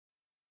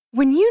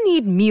When you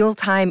need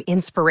mealtime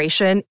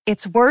inspiration,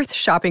 it's worth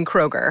shopping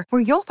Kroger,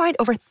 where you'll find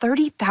over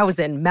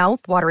 30,000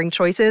 mouth-watering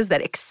choices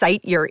that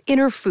excite your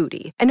inner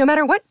foodie. And no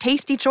matter what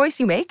tasty choice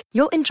you make,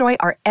 you'll enjoy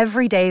our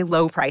everyday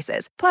low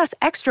prices, plus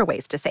extra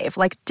ways to save,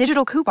 like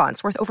digital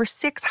coupons worth over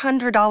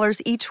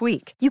 $600 each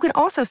week. You can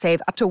also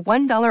save up to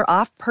 $1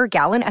 off per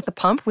gallon at the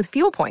pump with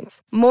fuel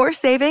points. More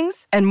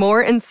savings and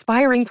more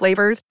inspiring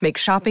flavors make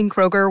shopping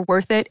Kroger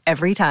worth it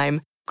every time.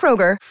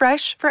 Kroger,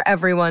 fresh for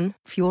everyone.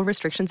 Fuel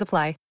restrictions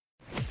apply.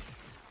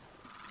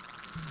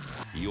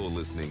 You're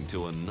listening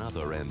to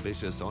another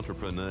ambitious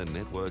Entrepreneur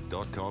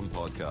Network.com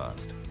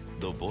podcast,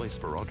 the voice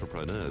for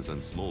entrepreneurs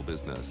and small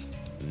business.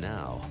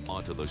 Now,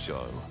 onto the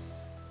show.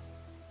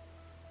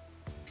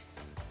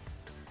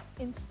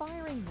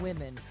 Inspiring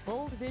women,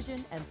 bold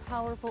vision, and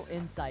powerful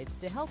insights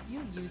to help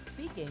you use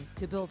speaking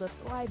to build a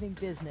thriving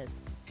business.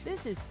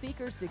 This is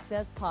Speaker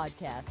Success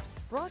Podcast,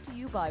 brought to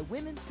you by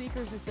Women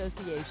Speakers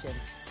Association.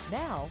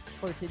 Now,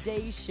 for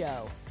today's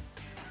show.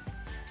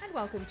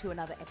 Welcome to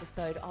another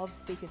episode of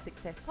Speaker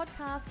Success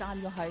Podcast.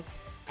 I'm your host,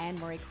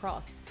 Anne-Marie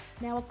Cross.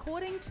 Now,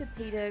 according to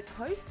Peter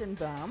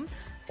Kostenbaum,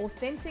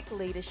 authentic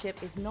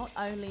leadership is not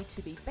only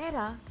to be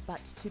better,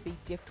 but to be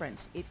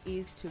different. It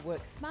is to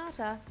work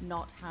smarter,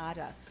 not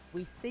harder.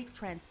 We seek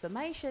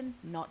transformation,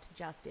 not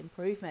just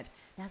improvement.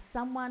 Now,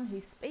 someone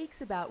who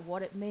speaks about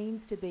what it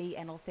means to be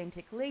an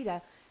authentic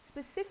leader,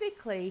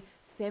 specifically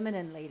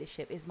feminine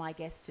leadership, is my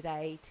guest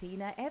today,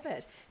 Tina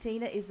Everett.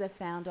 Tina is the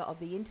founder of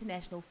the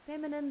International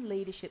Feminine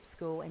Leadership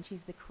School, and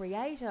she's the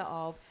creator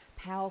of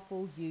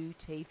Powerful You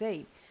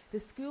TV. The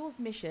school's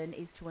mission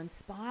is to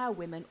inspire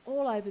women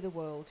all over the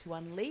world to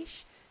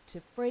unleash,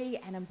 to free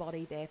and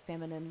embody their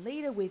feminine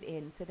leader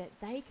within so that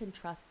they can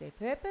trust their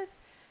purpose.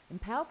 And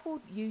Powerful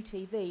You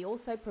TV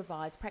also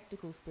provides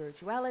practical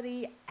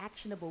spirituality,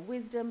 actionable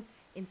wisdom,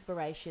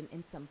 inspiration,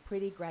 and some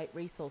pretty great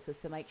resources,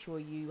 so make sure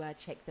you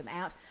check them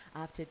out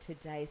after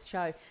today's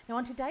show. Now,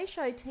 on today's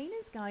show,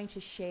 Tina's going to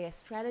share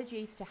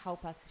strategies to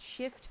help us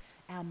shift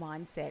our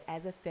mindset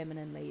as a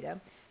feminine leader.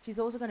 She's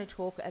also going to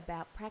talk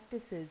about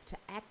practices to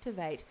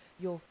activate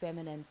your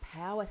feminine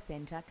power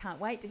center. Can't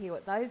wait to hear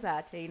what those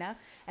are, Tina,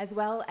 as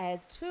well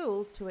as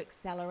tools to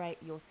accelerate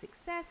your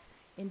success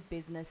in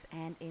business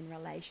and in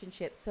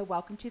relationships. So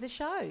welcome to the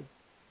show.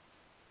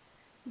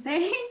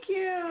 Thank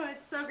you.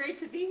 It's so great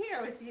to be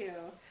here with you.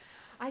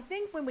 I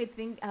think when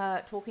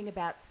we're talking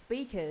about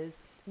speakers,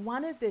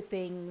 one of the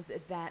things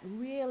that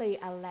really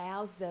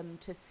allows them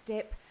to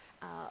step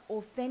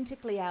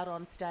authentically out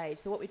on stage,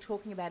 so what we're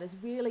talking about is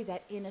really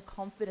that inner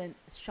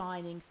confidence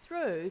shining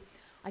through,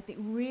 I think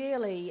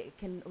really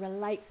can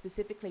relate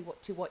specifically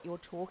to what you're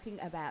talking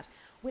about.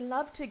 We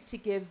love to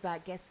give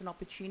guests an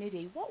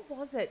opportunity. What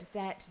was it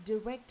that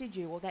directed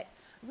you or that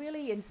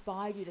really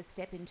inspired you to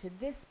step into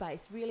this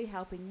space, really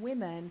helping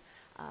women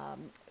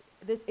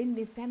in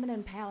the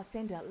Feminine Power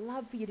Center? I'd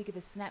love for you to give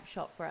a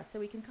snapshot for us so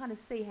we can kind of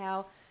see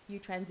how you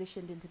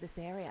transitioned into this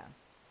area.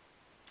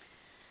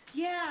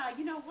 Yeah,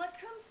 what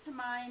comes to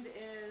mind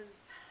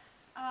is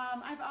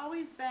I've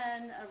always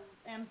been an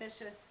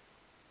ambitious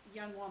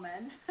young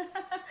woman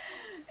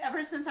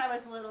ever since I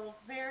was little,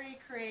 very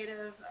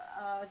creative,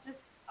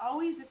 just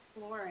always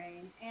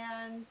exploring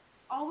and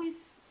always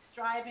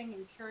striving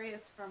and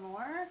curious for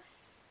more.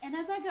 And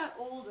as I got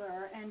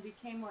older and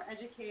became more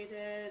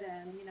educated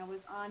and,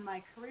 was on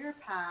my career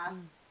path,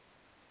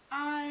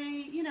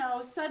 I,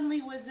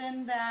 suddenly was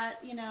in that,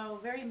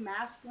 very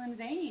masculine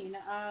vein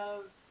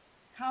of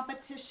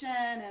competition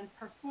and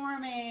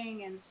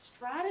performing and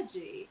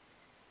strategy.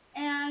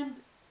 And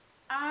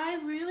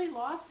I really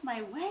lost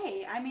my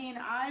way. I mean,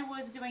 I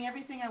was doing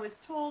everything I was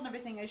told and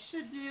everything I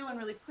should do and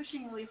really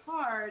pushing really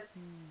hard.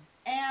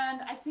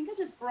 And I think I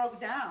just broke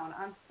down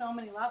on so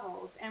many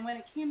levels. And when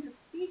it came to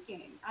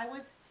speaking, I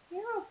was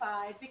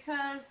terrified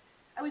because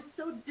I was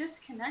so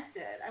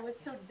disconnected. I was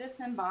so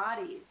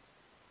disembodied.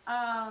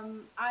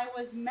 I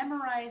was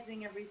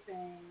memorizing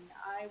everything.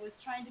 I was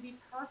trying to be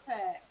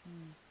perfect.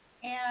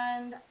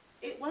 And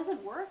it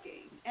wasn't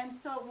working. And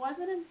so it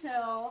wasn't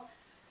until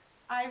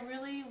I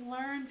really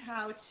learned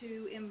how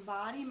to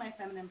embody my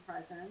feminine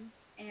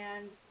presence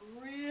and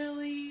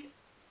really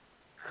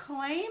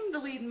claim the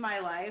lead in my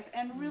life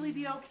and really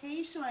be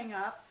okay showing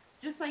up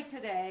just like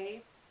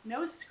today,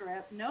 no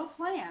script, no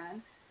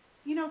plan.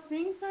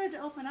 Things started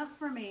to open up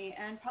for me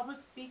and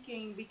public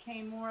speaking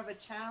became more of a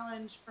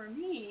challenge for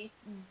me.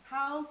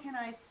 How can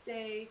I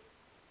stay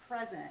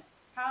present?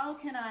 How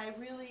can I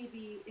really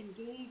be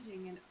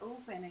engaging and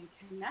open and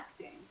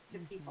connecting to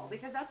people?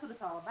 Because that's what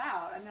it's all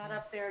about. I'm not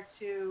up there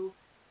to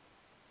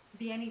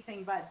be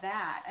anything but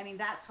that. I mean,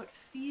 that's what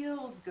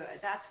feels good.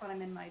 That's when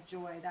I'm in my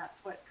joy. That's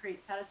what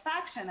creates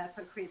satisfaction. That's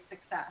what creates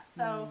success.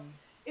 So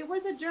it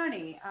was a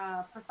journey,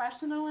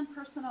 professional and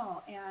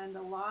personal, and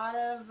a lot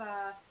of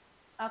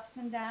ups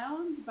and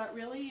downs, but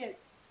really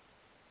it's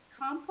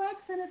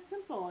complex and it's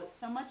simple. It's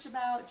so much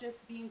about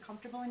just being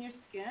comfortable in your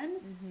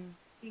skin,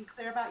 being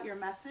clear about your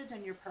message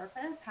and your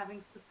purpose,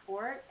 having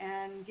support,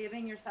 and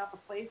giving yourself a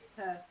place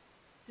to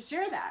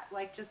share that,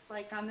 just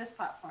like on this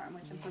platform,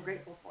 which I'm so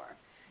grateful for.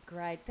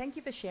 great. Thank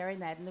you for sharing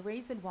that. And the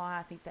reason why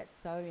I think that's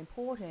so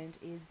important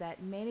is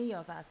that many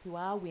of us who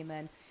are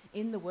women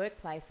in the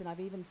workplace, and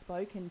I've even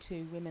spoken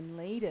to women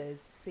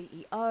leaders,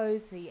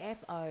 CEOs,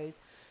 CFOs,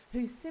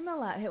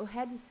 who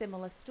had a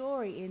similar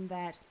story in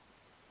that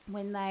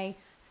when they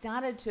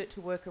started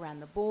to work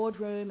around the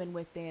boardroom and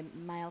with their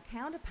male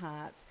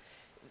counterparts,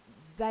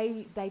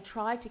 they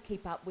tried to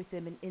keep up with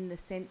them in the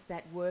sense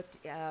that worked,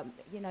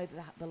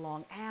 the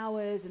long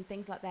hours and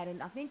things like that.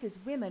 And I think as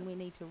women, we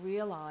need to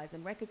realise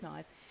and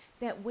recognise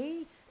that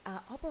we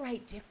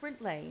operate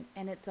differently,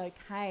 and it's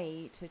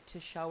okay to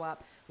show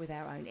up with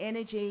our own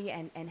energy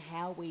and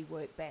how we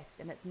work best.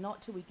 And it's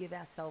not till we give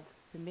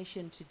ourselves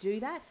permission to do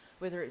that,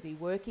 whether it be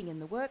working in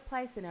the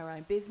workplace, in our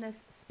own business,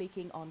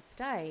 speaking on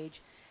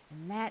stage.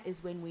 And that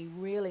is when we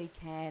really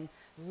can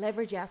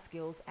leverage our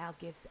skills, our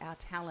gifts, our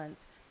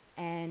talents,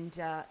 and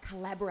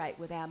collaborate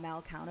with our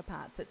male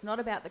counterparts. So it's not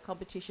about the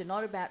competition,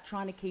 not about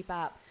trying to keep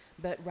up,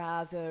 but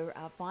rather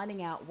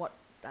finding out what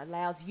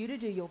allows you to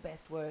do your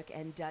best work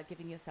and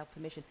giving yourself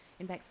permission.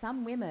 In fact,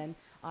 some women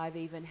I've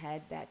even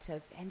had that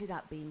have ended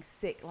up being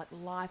sick, like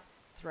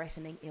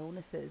life-threatening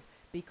illnesses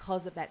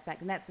because of that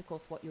fact. And that's, of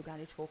course, what you're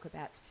going to talk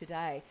about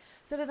today.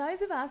 So for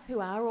those of us who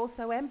are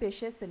also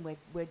ambitious and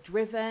we're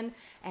driven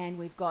and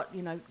we've got,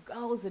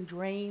 goals and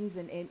dreams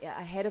and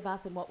ahead of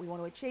us and what we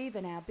want to achieve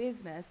in our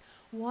business,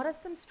 what are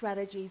some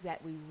strategies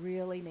that we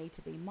really need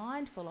to be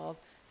mindful of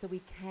so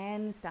we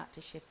can start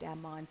to shift our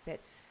mindset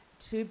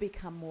to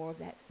become more of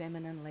that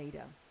feminine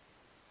leader?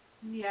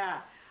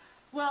 Yeah.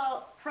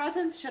 Well,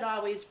 presence should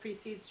always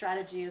precede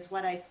strategy is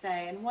what I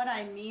say. And what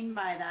I mean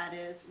by that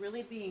is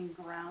really being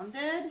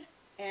grounded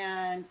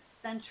and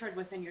centered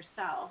within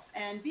yourself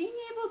and being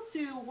able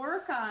to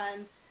work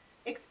on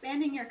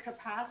expanding your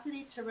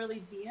capacity to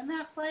really be in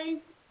that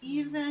place,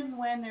 even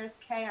when there's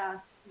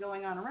chaos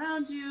going on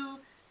around you.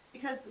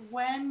 Because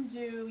when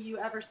do you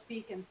ever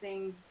speak and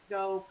things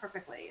go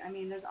perfectly? I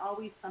mean, there's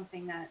always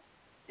something that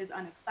is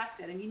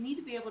unexpected and you need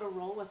to be able to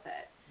roll with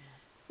it.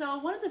 So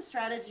one of the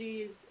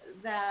strategies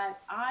that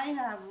I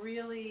have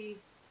really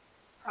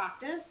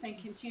practiced and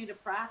continue to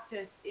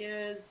practice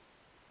is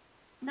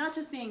not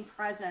just being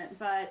present,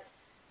 but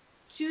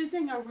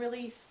choosing a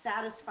really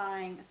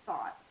satisfying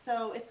thought.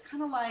 So it's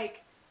kind of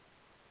like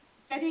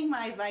getting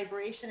my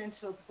vibration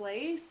into a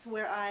place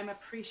where I'm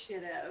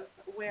appreciative,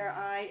 where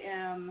I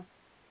am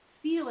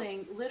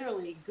feeling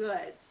literally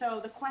good. So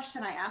the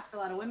question I ask a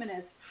lot of women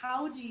is,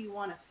 how do you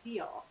want to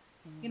feel?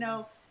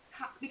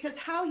 Because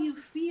how you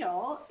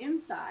feel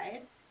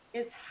inside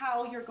is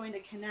how you're going to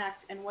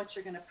connect and what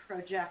you're going to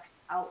project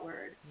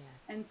outward.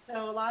 Yes. And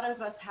so a lot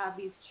of us have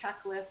these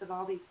checklists of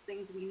all these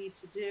things we need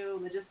to do,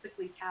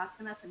 logistically task,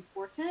 and that's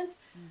important.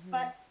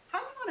 But how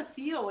do you want to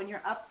feel when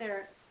you're up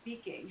there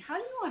speaking? How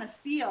do you want to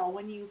feel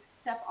when you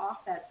step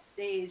off that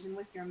stage and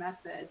with your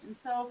message? And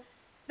so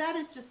that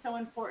is just so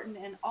important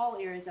in all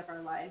areas of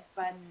our life.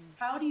 But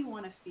how do you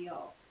want to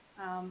feel?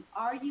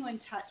 Are you in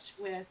touch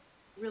with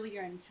really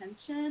your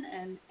intention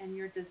and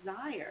your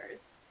desires?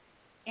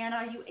 And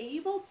are you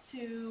able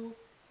to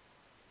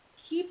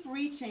keep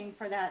reaching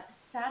for that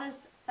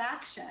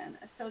satisfaction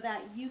so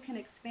that you can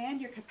expand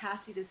your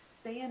capacity to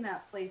stay in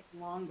that place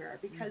longer?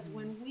 Because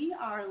when we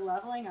are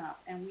leveling up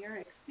and we are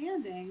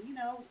expanding,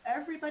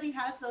 everybody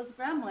has those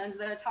gremlins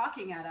that are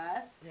talking at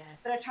us,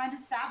 that are trying to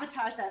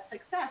sabotage that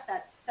success,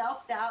 that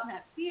self-doubt and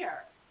that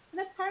fear. And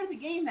that's part of the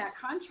game, that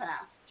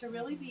contrast, to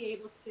really be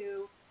able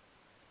to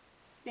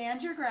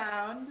stand your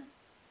ground,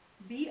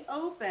 be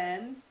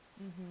open,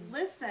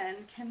 listen,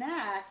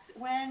 connect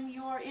when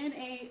you're in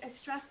a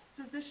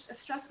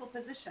stressful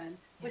position,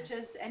 which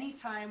is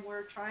anytime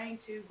we're trying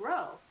to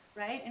grow,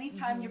 right?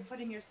 Anytime you're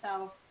putting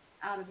yourself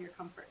out of your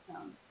comfort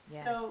zone.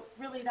 So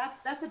really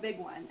that's a big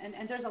one.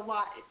 And there's a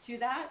lot to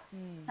that.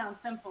 It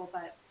sounds simple,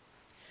 but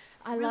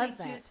I really love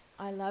that.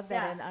 I love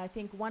that. Yeah. And I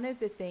think one of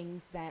the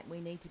things that we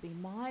need to be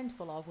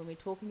mindful of when we're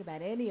talking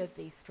about any of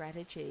these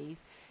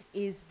strategies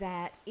is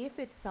that if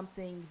it's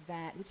something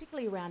that,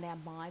 particularly around our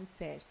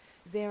mindset,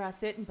 there are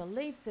certain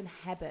beliefs and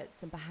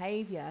habits and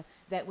behavior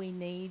that we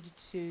need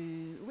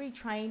to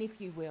retrain,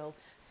 if you will.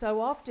 So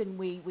often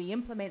we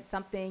implement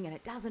something and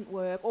it doesn't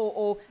work,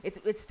 or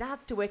it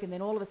starts to work and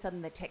then all of a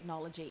sudden the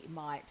technology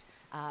might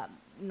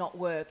not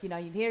work.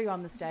 You're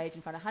on the stage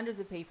in front of hundreds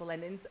of people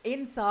and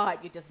inside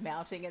you're just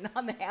melting, and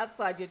on the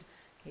outside you'd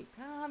keep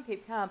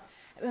calm.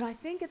 But I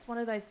think it's one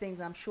of those things,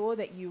 and I'm sure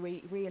that you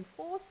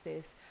reinforce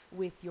this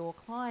with your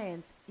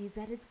clients, is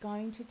that it's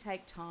going to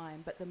take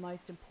time. But the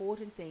most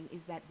important thing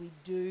is that we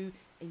do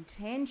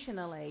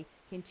intentionally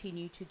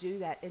continue to do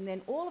that. And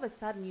then all of a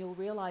sudden you'll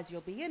realize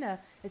you'll be in a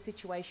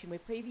situation where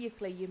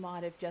previously you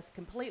might have just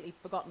completely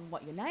forgotten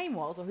what your name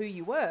was or who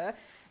you were.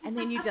 And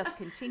then you just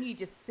continue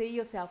to see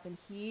yourself and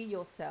hear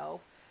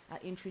yourself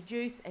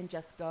introduce and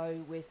just go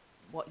with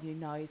what you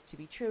know is to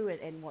be true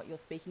and what you're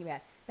speaking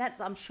about. That's,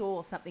 I'm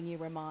sure, something you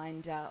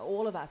remind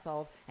all of us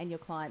of and your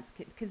clients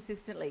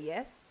consistently,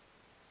 yes?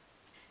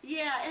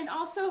 Yeah, and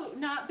also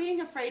not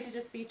being afraid to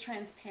just be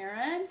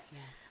transparent.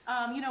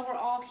 Yes. We're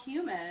all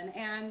human,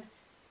 and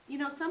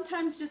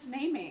sometimes just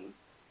naming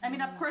I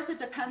mean, of course, it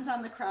depends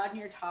on the crowd and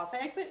your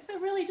topic,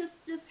 but really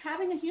just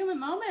having a human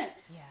moment,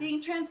 Yeah.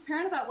 being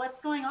transparent about what's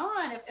going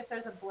on if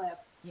there's a blip.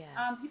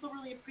 Yeah. People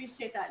really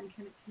appreciate that and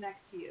can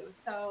connect to you.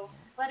 So Yeah.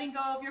 letting go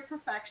of your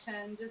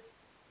perfection, just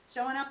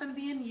showing up and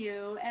being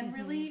you, and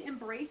really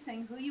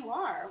embracing who you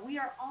are. We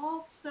are all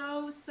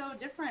so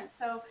different.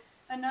 So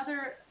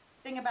another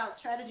thing about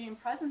strategy and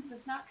presence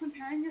is not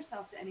comparing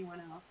yourself to anyone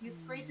else.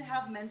 It's great to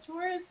have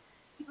mentors,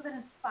 people that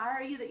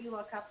inspire you, that you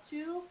look up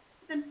to.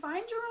 Then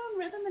find your own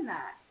rhythm in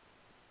that.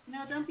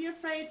 Don't be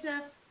afraid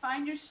to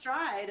find your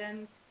stride,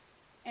 and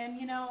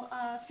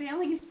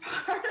failing is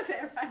part of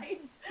it,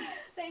 right?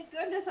 Thank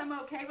goodness I'm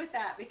okay with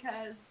that,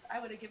 because I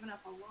would have given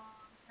up a long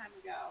time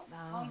ago.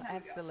 Oh,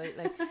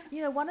 absolutely.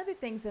 One of the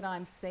things that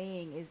I'm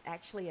seeing is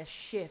actually a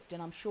shift,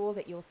 and I'm sure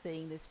that you're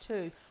seeing this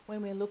too,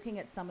 when we're looking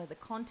at some of the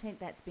content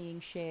that's being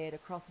shared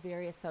across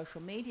various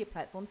social media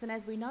platforms. And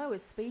as we know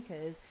as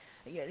speakers,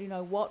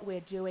 what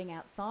we're doing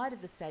outside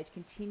of the stage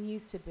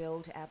continues to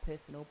build our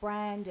personal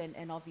brand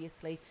and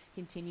obviously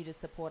continue to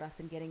support us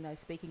in getting those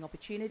speaking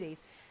opportunities.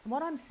 And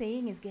what I'm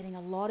seeing is getting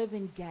a lot of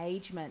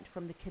engagement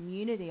from the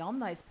community on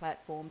those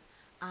platforms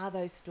are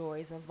those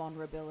stories of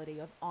vulnerability,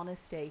 of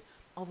honesty,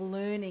 of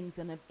learnings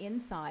and of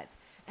insights.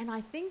 And I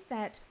think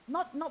that,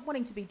 not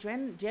wanting to be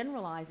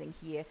generalizing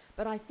here,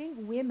 but I think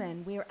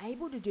women, we're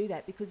able to do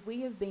that because we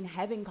have been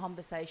having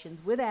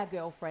conversations with our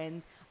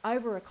girlfriends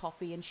over a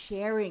coffee and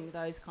sharing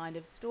those kind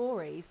of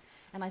stories.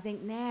 And I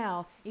think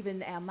now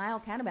even our male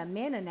counterpart,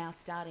 men are now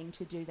starting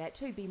to do that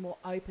too, be more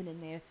open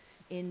in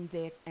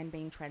their and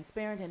being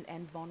transparent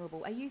and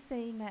vulnerable. Are you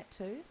seeing that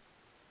too?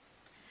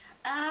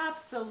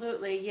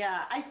 Absolutely,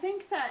 yeah. I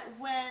think that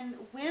when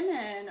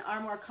women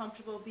are more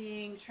comfortable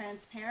being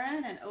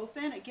transparent and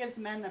open, it gives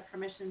men the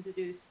permission to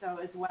do so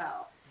as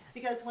well. Yes.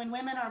 Because when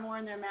women are more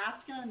in their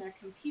masculine and they're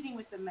competing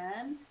with the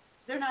men,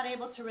 they're not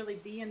able to really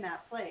be in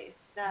that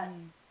place. That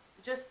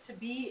just to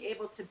be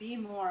able to be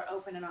more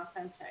open and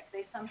authentic,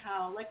 they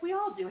somehow, like we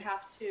all do,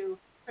 have to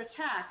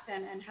protect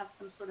and have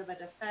some sort of a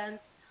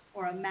defense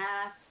or a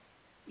mask,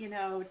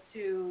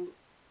 to,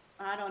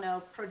 I don't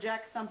know,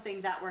 project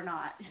something that we're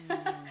not.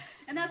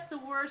 And that's the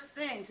worst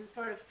thing, to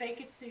sort of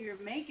fake it till you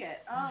make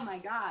it. Oh my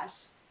gosh.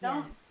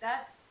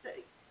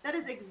 That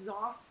is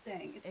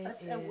exhausting. It's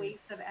such a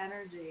waste of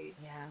energy.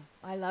 Yeah,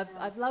 I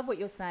love what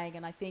you're saying,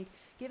 and I think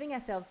giving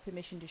ourselves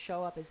permission to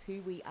show up as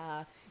who we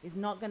are is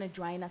not going to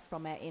drain us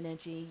from our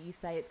energy. You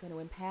say it's going to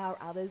empower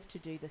others to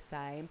do the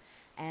same,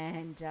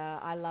 and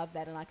I love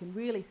that, and I can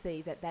really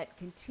see that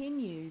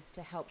continues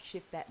to help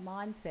shift that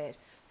mindset,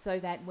 so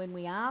that when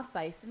we are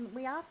faced, and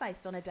we are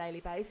faced on a daily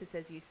basis,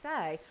 as you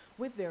say,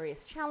 with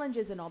various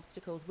challenges and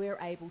obstacles, we're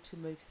able to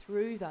move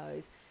through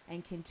those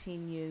and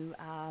continue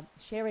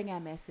sharing our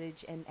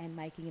message and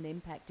making an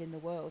impact in the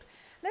world.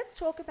 Let's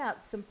talk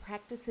about some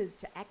practices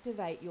to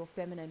activate your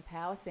Feminine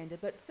Power Center.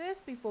 But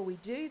first, before we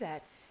do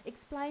that,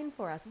 explain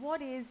for us,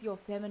 what is your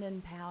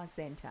Feminine Power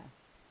Center?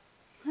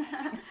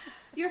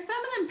 Your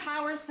Feminine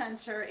Power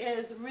Center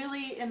is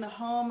really in the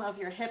home of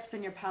your hips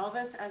and your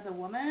pelvis as a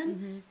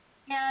woman.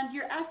 And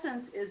your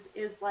essence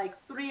is like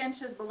 3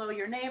 inches below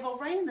your navel,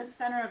 right in the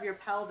center of your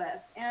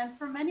pelvis. And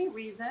for many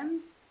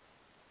reasons,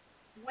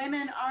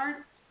 women aren't,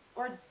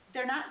 or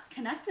they're not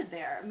connected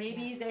there.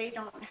 Maybe they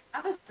don't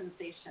have a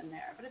sensation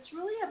there, but it's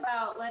really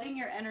about letting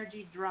your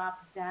energy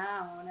drop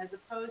down, as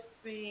opposed to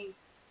being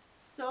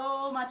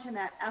so much in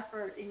that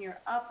effort in your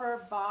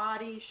upper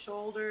body,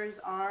 shoulders,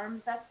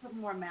 arms. That's the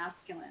more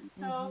masculine.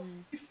 So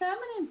your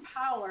feminine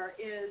power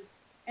is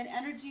an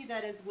energy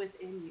that is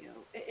within you.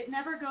 It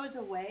never goes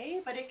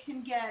away, but it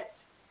can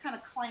get kind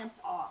of clamped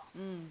off.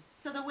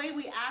 So the way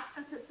we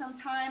access it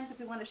sometimes, if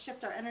we want to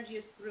shift our energy,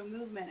 is through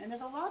movement. And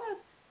there's a lot of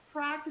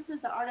practices.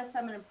 The art of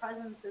feminine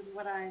presence is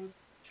what I'm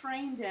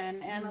trained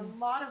in, and a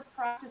lot of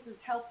practices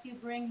help you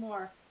bring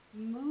more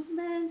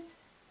movement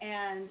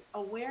and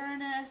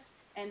awareness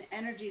and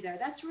energy there.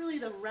 That's really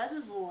the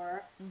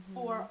reservoir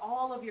for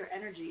all of your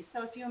energy.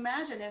 So if you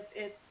imagine, if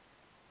it's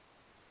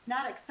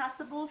not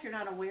accessible, if you're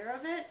not aware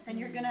of it, then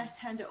you're going to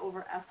tend to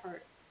over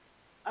effort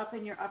up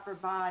in your upper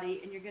body,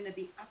 and you're going to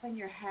be up in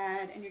your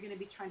head, and you're going to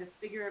be trying to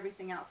figure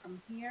everything out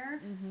from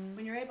here.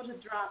 When you're able to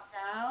drop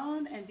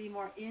down and be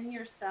more in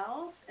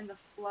yourself, in the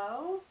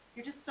flow,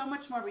 you're just so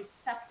much more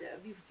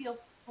receptive. You feel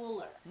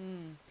fuller,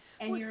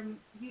 and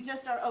you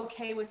just are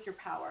okay with your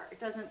power.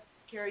 It doesn't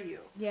scare you.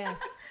 Yes.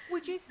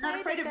 Would you say not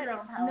afraid of your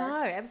own power?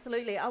 No,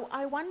 absolutely.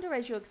 I wonder,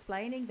 as you're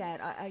explaining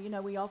that,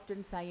 we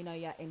often say,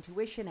 your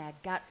intuition, our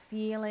gut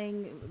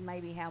feeling,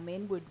 maybe how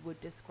men would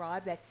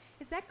describe that.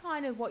 Is that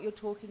kind of what you're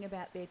talking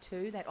about there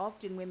too? That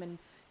often women,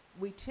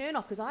 we turn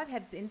off, because I've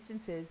had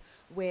instances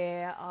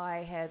where I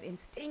have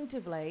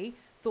instinctively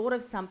thought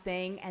of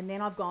something and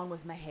then I've gone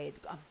with my head.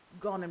 I've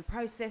gone and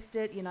processed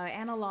it,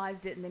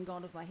 analyzed it, and then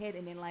gone with my head,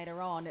 and then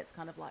later on it's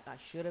kind of like I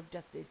should have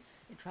just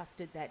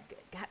trusted that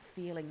gut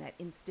feeling, that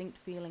instinct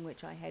feeling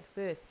which I had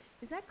first.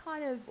 Is that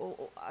kind of,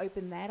 or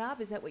open that up?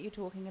 Is that what you're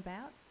talking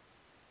about?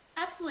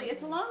 Absolutely.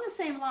 It's along the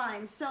same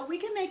lines. So we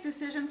can make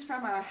decisions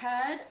from our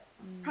head,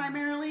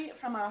 primarily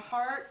from our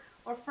heart,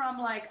 or from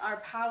like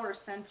our power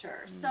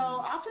center. So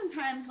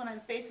oftentimes when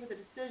I'm faced with a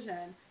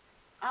decision,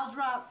 I'll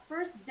drop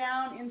first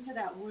down into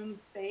that womb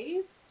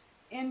space,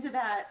 into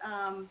that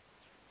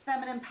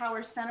feminine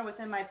power center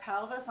within my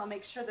pelvis. I'll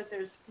make sure that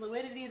there's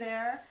fluidity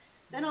there.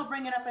 Then I'll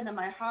bring it up into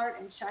my heart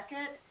and check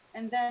it,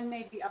 and then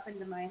maybe up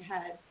into my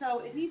head. So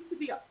it needs to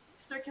be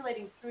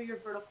circulating through your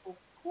vertical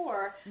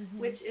core,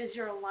 which is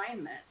your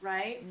alignment,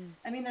 right?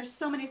 I mean, there's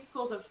so many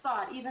schools of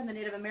thought. Even the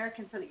Native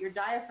Americans said that your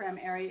diaphragm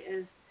area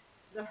is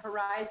the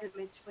horizon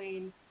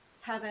between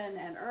heaven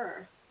and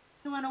earth.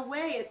 So in a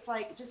way, it's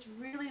like just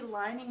really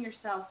lining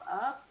yourself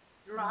up,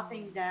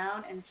 dropping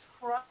down, and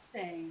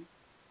trusting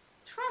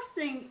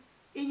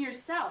in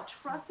yourself.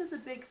 Trust is a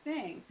big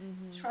thing.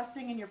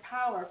 Trusting in your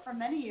power. For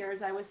many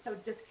years, I was so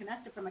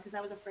disconnected from it because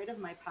I was afraid of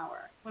my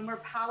power. When we're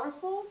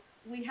powerful,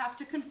 we have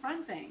to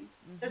confront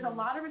things. There's a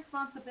lot of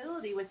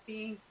responsibility with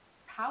being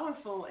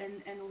powerful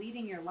and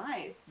leading your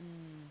life.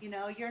 You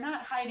know, you're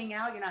not hiding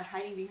out. You're not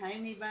hiding behind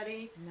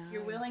anybody. No.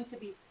 You're willing to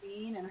be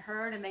seen and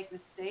heard and make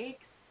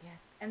mistakes.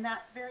 Yes. And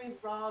that's very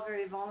raw,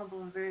 very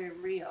vulnerable, and very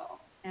real.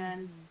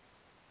 And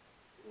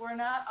we're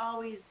not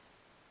always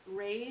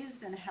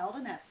raised and held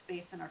in that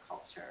space in our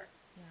culture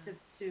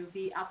to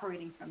be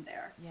operating from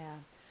there. Yeah.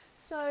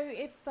 So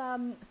if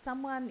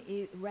someone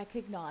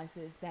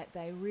recognizes that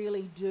they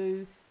really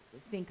do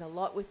think a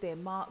lot with their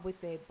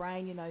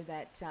brain, you know,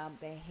 that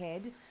their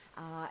head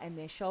and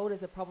their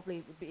shoulders are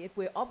probably, if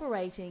we're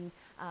operating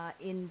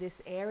in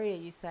this area,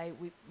 you say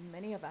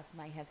many of us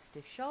may have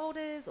stiff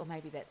shoulders, or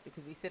maybe that's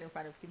because we sit in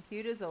front of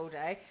computers all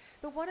day.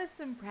 But what are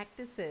some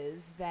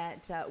practices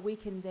that we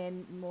can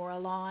then more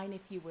align,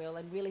 if you will,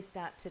 and really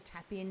start to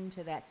tap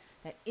into that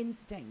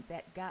instinct,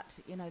 that gut,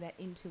 you know, that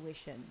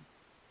intuition?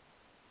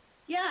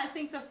 Yeah, I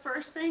think the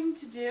first thing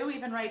to do,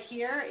 even right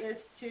here,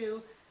 is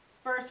to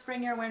first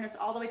bring your awareness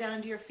all the way down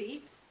into your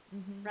feet,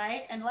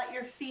 right? And let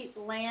your feet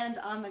land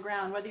on the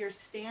ground, whether you're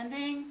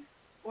standing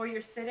or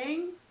you're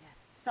sitting.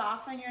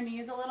 Soften your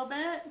knees a little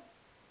bit.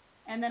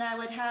 And then I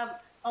would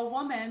have a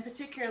woman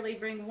particularly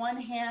bring one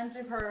hand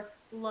to her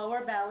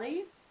lower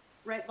belly,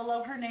 right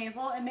below her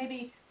navel, and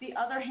maybe the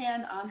other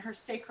hand on her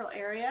sacral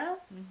area,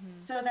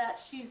 so that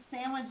she's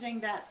sandwiching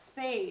that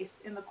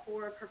space in the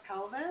core of her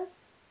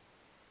pelvis.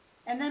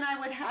 And then I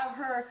would have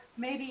her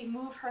maybe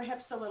move her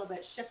hips a little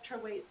bit, shift her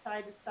weight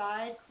side to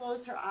side,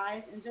 close her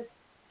eyes, and just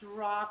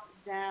drop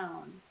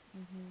down.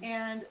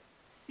 And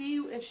see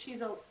if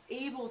she's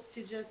able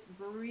to just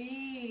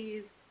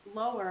breathe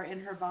lower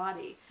in her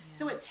body.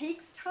 So it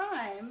takes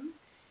time,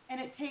 and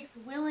it takes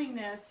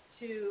willingness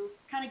to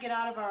kind of get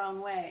out of our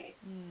own way.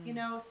 You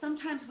know,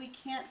 sometimes we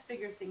can't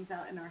figure things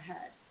out in our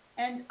head.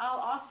 And I'll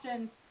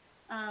often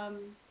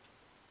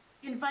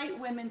invite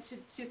women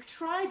to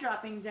try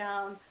dropping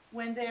down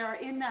when they are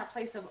in that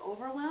place of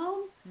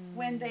overwhelm,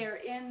 when they are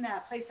in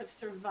that place of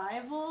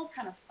survival,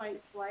 kind of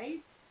fight flight,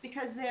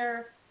 because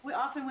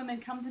often women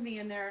come to me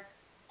and they're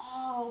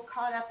all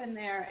caught up in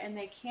there, and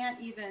they can't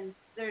even,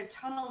 they're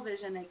tunnel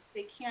vision,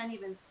 they can't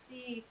even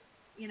see,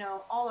 you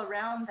know, all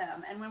around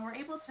them. And when we're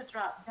able to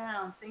drop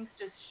down, things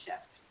just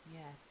shift.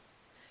 Yes.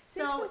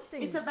 So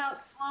it's about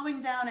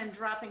slowing down and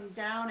dropping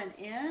down and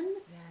in.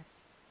 Yes.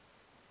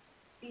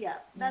 Yeah,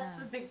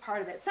 that's a big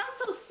part of it. Sounds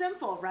so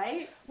simple,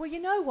 right? Well, you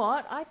know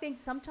what? I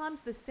think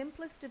sometimes the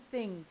simplest of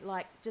things,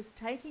 like just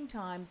taking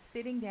time,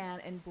 sitting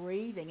down and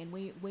breathing, and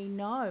we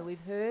know,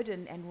 we've heard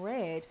and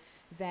read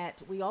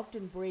that we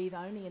often breathe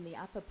only in the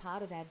upper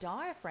part of our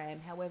diaphragm.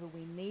 However,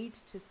 we need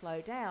to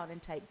slow down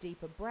and take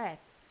deeper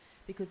breaths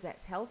because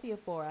that's healthier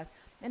for us.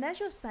 And as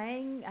you're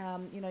saying,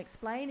 you know,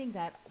 explaining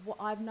that,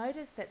 I've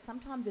noticed that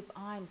sometimes if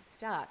I'm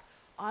stuck,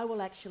 I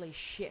will actually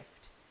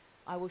shift.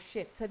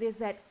 So there's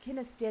that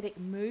kinesthetic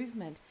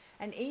movement.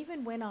 And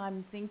even when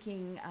I'm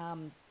thinking,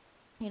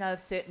 you know,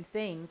 of certain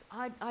things,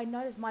 I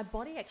notice my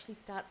body actually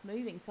starts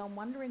moving. So I'm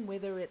wondering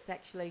whether it's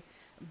actually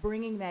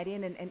bringing that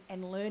in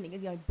and learning, you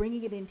know,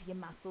 bringing it into your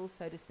muscles,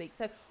 so to speak.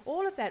 So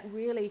all of that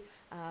really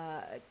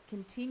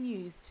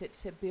continues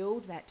to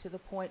build that to the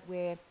point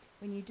where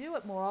when you do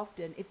it more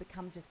often, it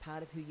becomes just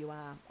part of who you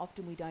are.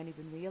 Often we don't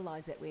even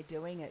realize that we're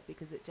doing it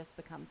because it just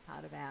becomes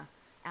part of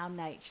our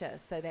nature,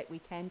 so that we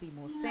can be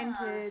more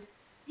centered.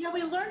 Yeah,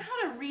 we learn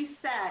how to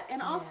reset.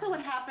 And also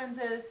what happens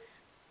is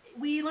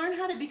we learn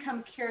how to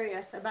become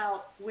curious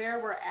about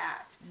where we're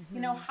at.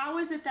 You know, how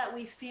is it that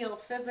we feel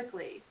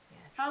physically?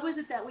 How is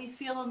it that we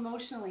feel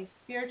emotionally,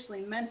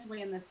 spiritually,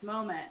 mentally in this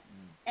moment?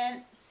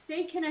 And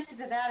stay connected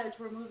to that as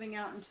we're moving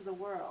out into the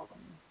world.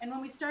 And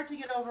when we start to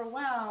get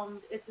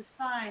overwhelmed, it's a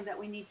sign that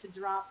we need to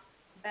drop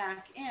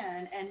back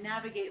in and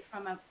navigate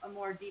from a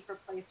more deeper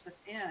place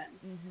within.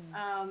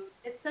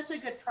 It's such a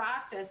good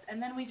practice.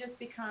 And then we just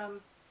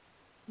become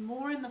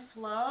more in the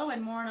flow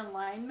and more in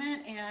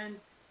alignment and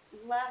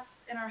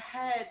less in our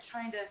head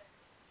trying to,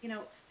 you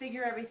know,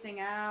 figure everything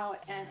out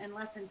and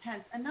less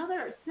intense.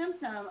 Another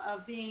symptom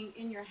of being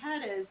in your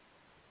head is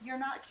you're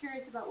not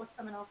curious about what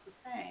someone else is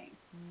saying.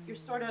 You're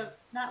sort of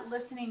not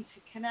listening to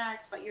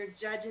connect, but you're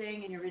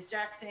judging and you're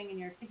rejecting and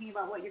you're thinking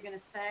about what you're going to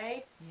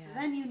say.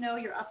 Then you Yes. know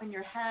you're up in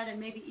your head and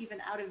maybe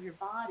even out of your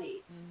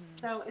body.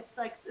 So it's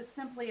like as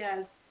simply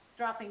as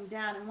dropping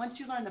down. And once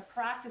you learn the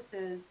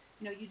practices,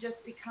 you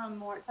just become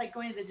more, it's like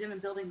going to the gym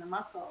and building the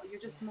muscle. You're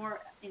just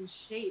more in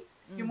shape.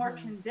 You're more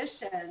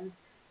conditioned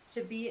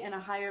to be in a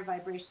higher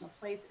vibrational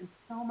place and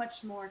so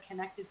much more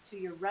connected to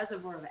your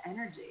reservoir of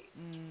energy.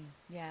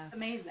 Yeah. It's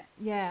amazing.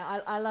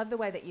 Yeah, I love the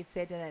way that you've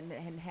said it,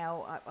 and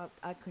how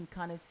I can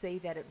kind of see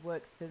that it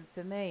works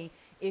for me.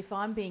 If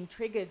I'm being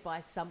triggered by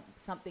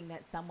something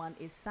that someone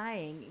is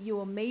saying, you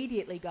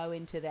immediately go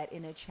into that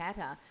inner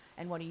chatter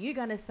and what are you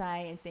going to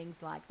say and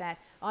things like that.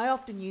 I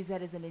often use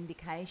that as an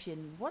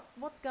indication,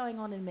 what's going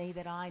on in me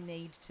that I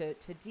need to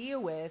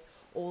deal with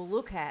or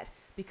look at,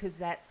 because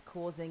that's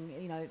causing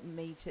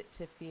me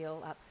to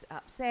feel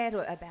upset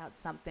or about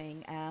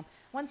something.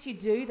 Once you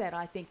do that,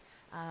 I think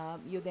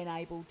you're then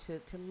able to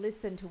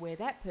listen to where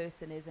that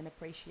person is and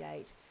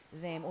appreciate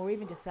them, or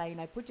even to say,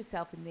 put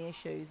yourself in their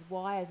shoes.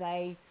 Why are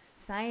they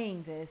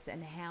saying this,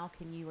 and how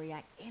can you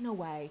react in a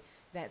way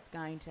that's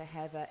going to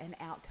have an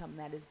outcome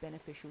that is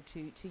beneficial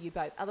to you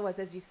both? Otherwise,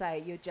 as you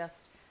say, you're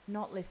just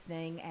not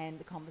listening and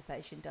the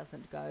conversation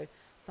doesn't go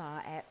far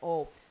at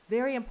all.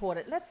 Very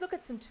important. Let's look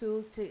at some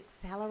tools to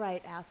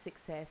accelerate our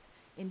success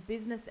in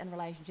business and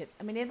relationships.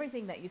 I mean,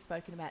 everything that you've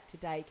spoken about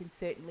today can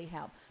certainly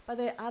help,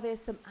 but are there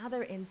some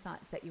other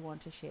insights that you want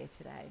to share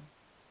today?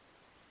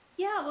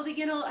 Yeah,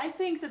 well, I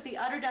think that the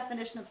utter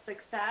definition of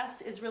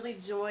success is really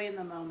joy in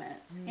the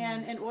moment.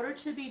 And in order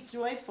to be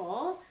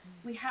joyful,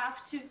 we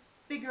have to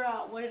figure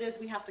out what it is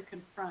we have to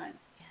confront.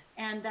 Yes.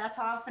 And that's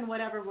often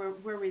whatever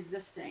we're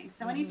resisting.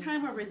 So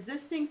anytime we're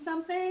resisting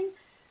something,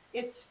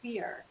 it's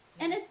fear.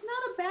 And it's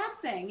not a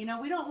bad thing.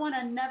 We don't want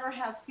to never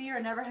have fear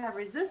and never have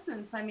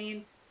resistance. I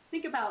mean,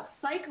 think about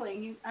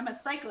cycling. I'm a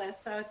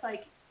cyclist, so it's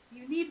like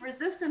you need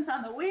resistance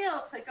on the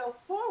wheel to go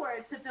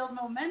forward, to build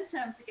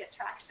momentum, to get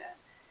traction.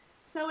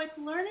 So it's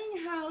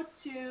learning how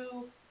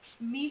to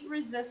meet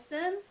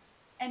resistance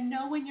and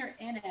know when you're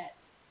in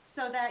it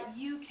so that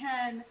you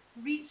can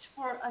reach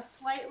for a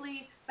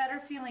slightly better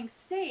feeling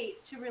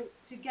state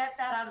to get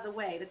that out of the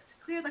way, to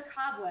clear the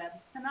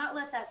cobwebs, to not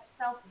let that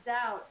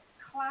self-doubt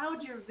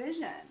cloud your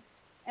vision.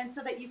 And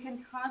so that you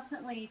can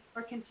constantly,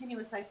 or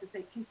continuous, I should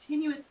say,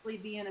 continuously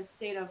be in a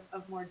state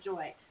of more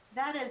joy.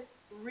 That is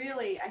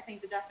really, I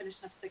think, the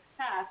definition of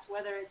success,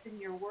 whether it's in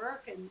your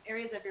work and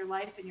areas of your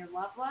life and your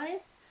love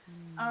life.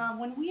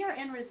 When we are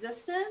in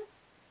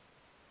resistance,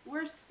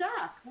 we're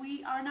stuck.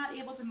 We are not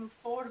able to move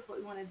forward with what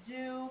we want to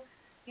do.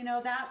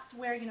 That's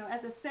where,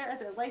 as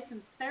a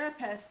licensed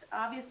therapist,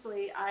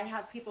 obviously I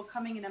have people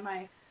coming into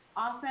my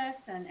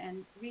office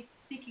and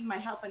seeking my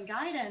help and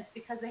guidance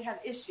because they have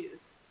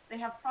issues. They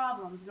have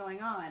problems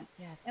going on.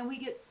 Yes. And we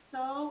get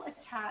so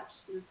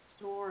attached to the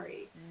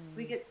story.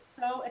 We get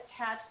so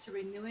attached to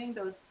renewing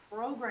those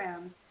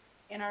programs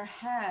in our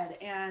head.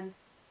 And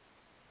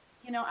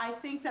I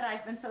think that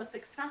I've been so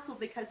successful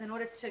because in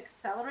order to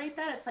accelerate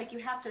that, it's like you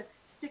have to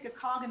stick a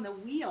cog in the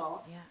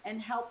wheel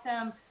and help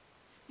them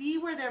see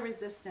where they're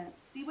resistant,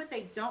 see what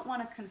they don't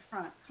want to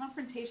confront.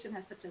 Confrontation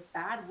has such a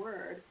bad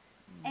word,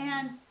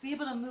 and be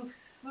able to move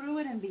through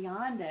it and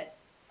beyond it.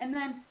 And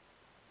then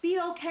be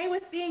okay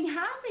with being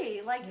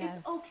happy. Like it's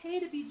okay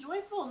to be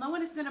joyful. No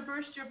one is going to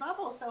burst your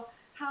bubble. So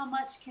how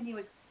much can you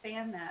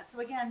expand that? So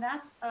again,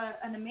 that's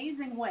an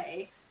amazing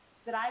way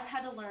that I've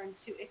had to learn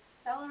to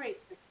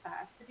accelerate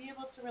success, to be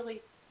able to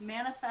really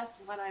manifest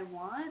what I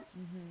want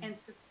and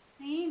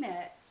sustain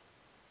it,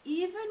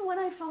 even when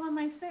I fall on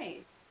my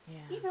face,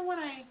 even when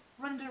I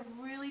run into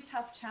really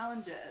tough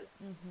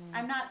challenges.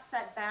 I'm not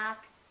set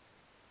back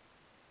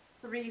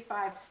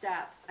 3-5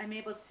 steps. I'm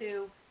able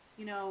to,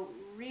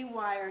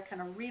 rewire,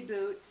 kind of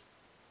reboot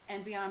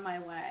and be on my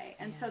way.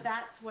 And so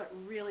that's what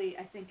really,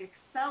 I think,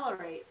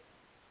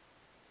 accelerates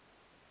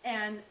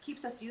and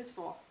keeps us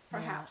youthful.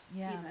 Perhaps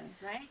even,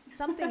 right?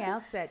 Something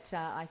else that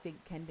I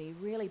think can be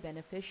really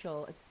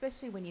beneficial,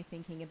 especially when you're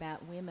thinking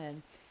about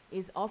women,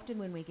 is often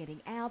when we're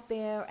getting out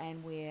there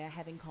and we're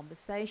having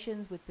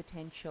conversations with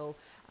potential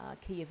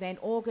key event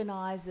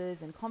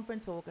organisers and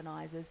conference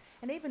organisers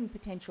and even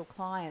potential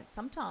clients.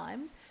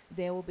 Sometimes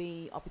there will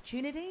be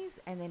opportunities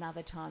and then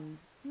other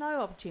times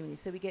no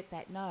opportunities. So we get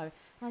that no. And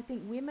I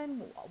think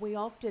women, we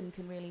often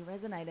can really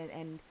resonate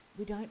and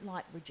we don't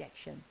like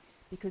rejection.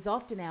 Because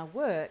often our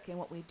work and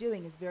what we're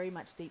doing is very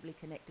much deeply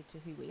connected to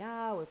who we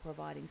are. We're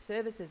providing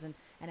services and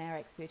our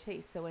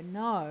expertise. So a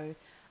no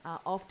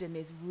often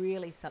is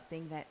really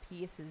something that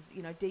pierces,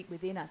 deep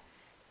within us.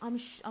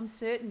 I'm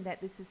certain that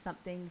this is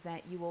something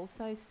that you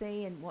also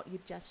see, and what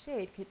you've just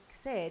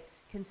said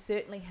can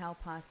certainly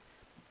help us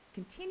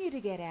continue to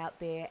get out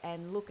there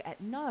and look at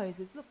no's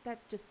as, look,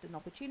 that's just an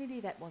opportunity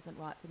that wasn't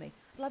right for me.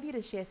 I'd love you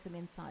to share some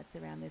insights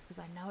around this because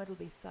I know it'll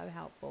be so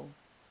helpful.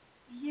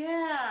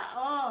 Yeah.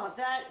 Oh,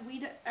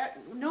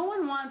 no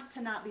one wants to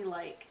not be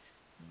liked.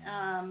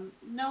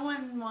 No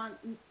one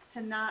wants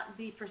to not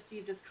be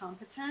perceived as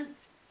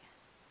competent.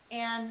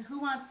 And who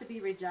wants to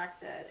be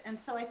rejected? And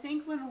so I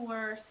think when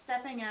we're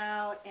stepping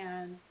out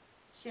and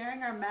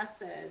sharing our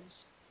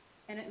message,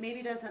 and it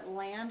maybe doesn't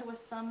land with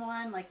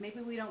someone, like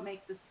maybe we don't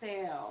make the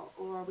sale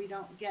or we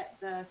don't get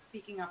the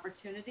speaking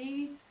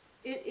opportunity,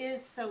 it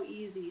is so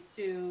easy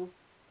to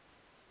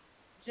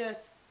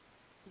just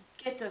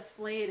get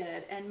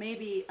deflated and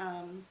maybe,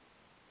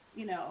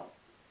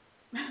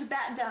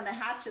 batten down the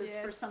hatches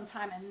for some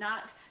time and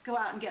not go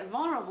out and get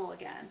vulnerable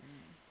again.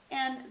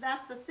 And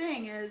that's the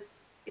thing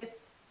is,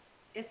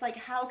 it's like,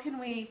 how can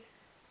we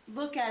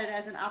look at it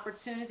as an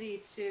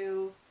opportunity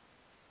to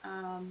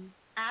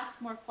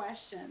ask more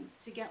questions,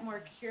 to get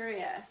more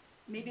curious?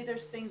 Maybe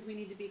there's things we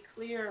need to be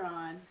clear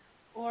on,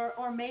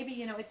 or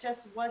maybe,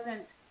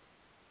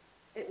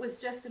 it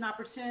was just an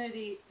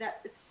opportunity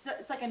that it's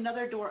like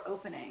another door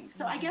opening.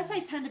 So I guess I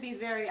tend to be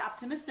very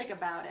optimistic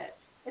about it.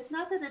 It's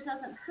not that it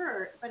doesn't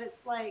hurt, but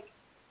it's like,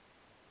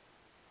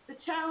 the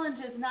challenge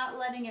is not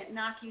letting it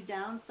knock you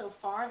down so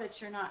far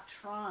that you're not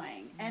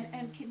trying,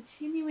 and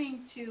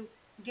continuing to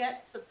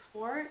get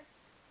support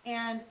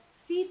and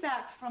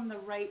feedback from the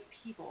right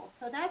people.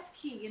 So that's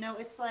key.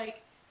 It's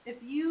like,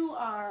 if you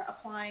are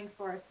applying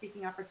for a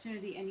speaking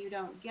opportunity and you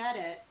don't get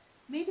it,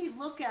 maybe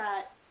look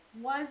at,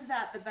 was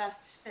that the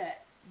best fit?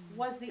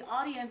 Was the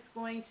audience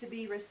going to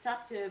be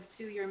receptive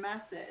to your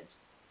message?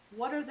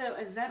 What are the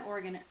event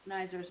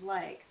organizers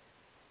like?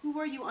 Who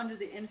are you under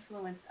the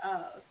influence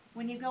of?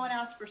 When you go and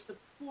ask for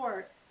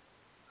support,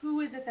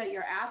 who is it that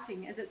you're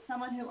asking? Is it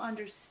someone who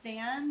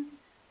understands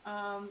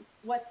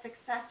what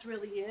success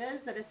really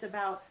is, that it's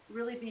about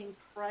really being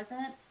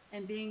present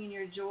and being in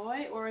your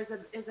joy? Or is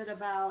it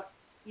about,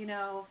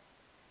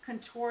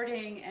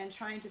 contorting and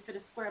trying to fit a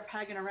square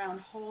peg in a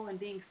round hole and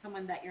being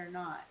someone that you're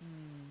not?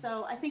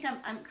 So I think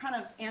I'm kind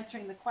of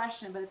answering the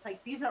question, but it's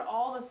like, these are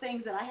all the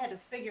things that I had to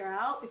figure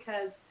out,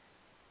 because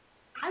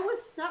I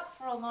was stuck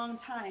for a long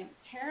time,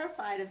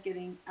 terrified of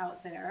getting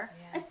out there.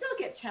 I still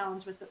get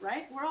challenged with it,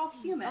 right? We're all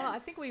human. Oh, I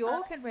think we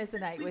all can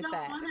resonate with that. We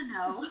don't want to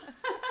know.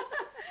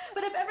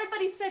 But if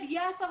everybody said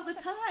yes all the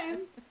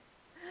time,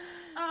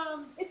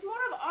 it's more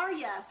of our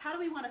yes. How do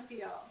we want to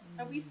feel?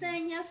 Are we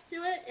saying yes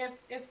to it?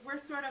 If we're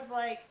sort of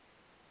like,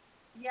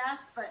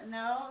 yes, but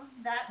no,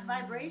 that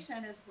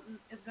vibration is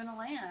going to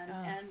land,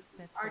 and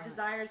our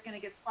desire is going to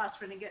get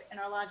squashed. We're going to get in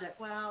our logic.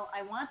 Well,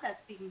 I want that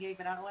speaking gig,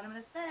 but I don't know what I'm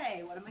going to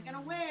say. What am I going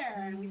to wear?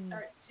 And we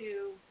start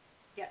to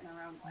get in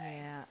our own way.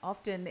 Yeah,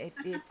 often it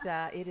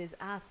is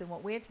us and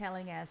what we're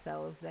telling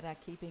ourselves that are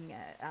keeping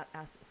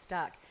us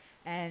stuck.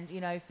 And,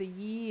 for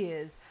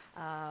years,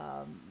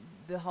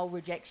 the whole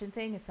rejection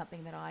thing is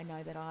something that I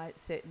know that I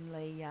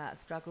certainly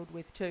struggled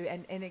with too.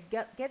 And it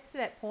gets to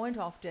that point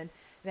often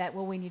that,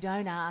 well, when you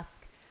don't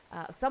ask,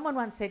 someone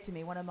once said to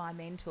me, one of my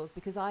mentors,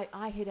 because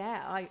I hid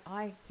out.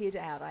 I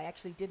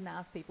actually didn't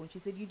ask people. And she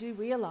said, you do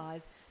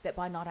realize that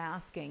by not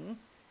asking,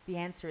 the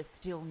answer is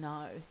still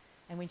no.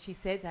 And when she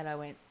said that, I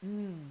went,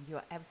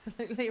 you're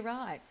absolutely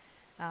right.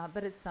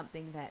 But it's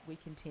something that we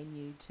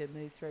continue to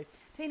move through.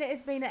 Tina,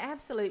 it's been an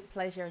absolute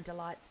pleasure and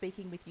delight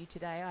speaking with you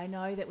today. I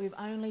know that we've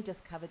only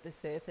just covered the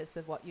surface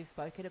of what you've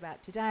spoken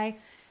about today,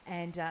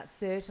 and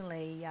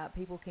certainly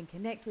people can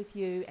connect with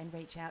you and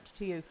reach out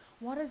to you.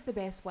 What is the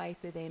best way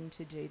for them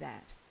to do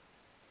that?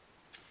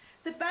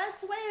 The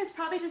best way is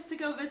probably just to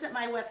go visit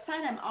my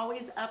website. I'm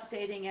always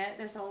updating it.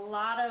 There's a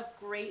lot of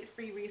great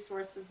free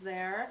resources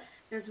there.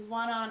 There's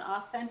one on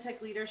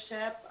authentic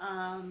leadership.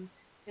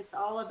 It's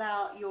all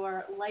about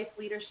your life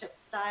leadership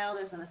style.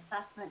 There's an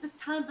assessment, just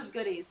tons of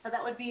goodies. So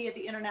that would be at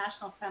the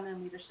International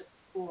Feminine Leadership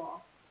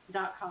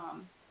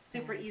School.com.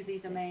 Super easy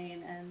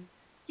domain. And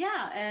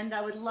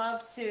I would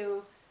love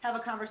to have a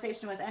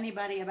conversation with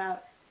anybody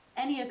about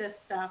any of this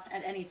stuff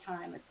at any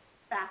time. It's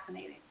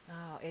fascinating.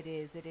 Oh, it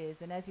is.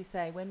 And as you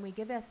say, when we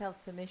give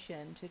ourselves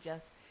permission to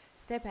just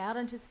step out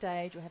onto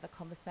stage or have a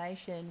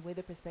conversation with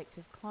a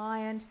prospective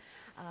client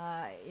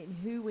in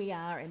who we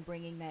are and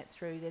bringing that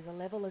through, there's a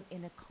level of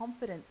inner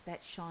confidence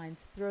that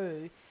shines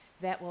through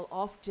that will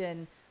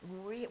often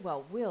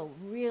will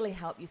really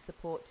help you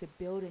support to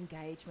build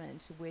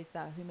engagement with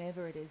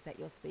whomever it is that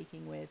you're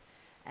speaking with,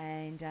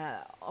 and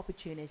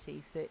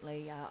opportunities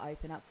certainly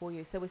open up for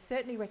you. So we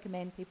certainly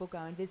recommend people go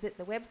and visit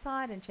the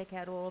website and check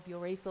out all of your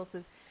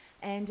resources.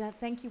 And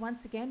thank you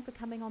once again for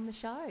coming on the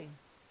show.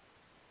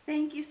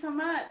 Thank you so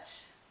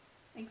much.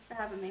 Thanks for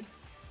having me.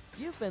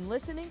 You've been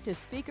listening to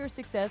Speaker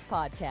Success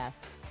Podcast,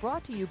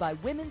 brought to you by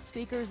Women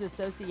Speakers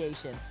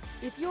Association.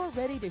 If you're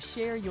ready to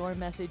share your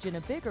message in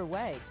a bigger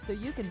way so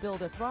you can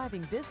build a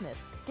thriving business,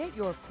 get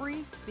your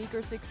free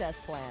Speaker Success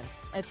Plan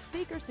at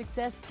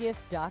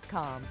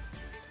speakersuccessgift.com.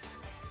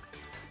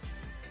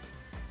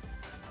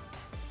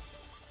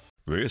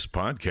 This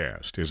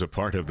podcast is a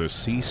part of the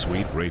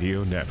C-Suite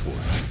Radio Network.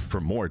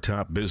 For more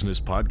top business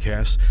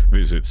podcasts,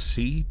 visit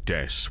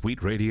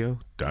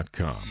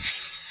c-suiteradio.com.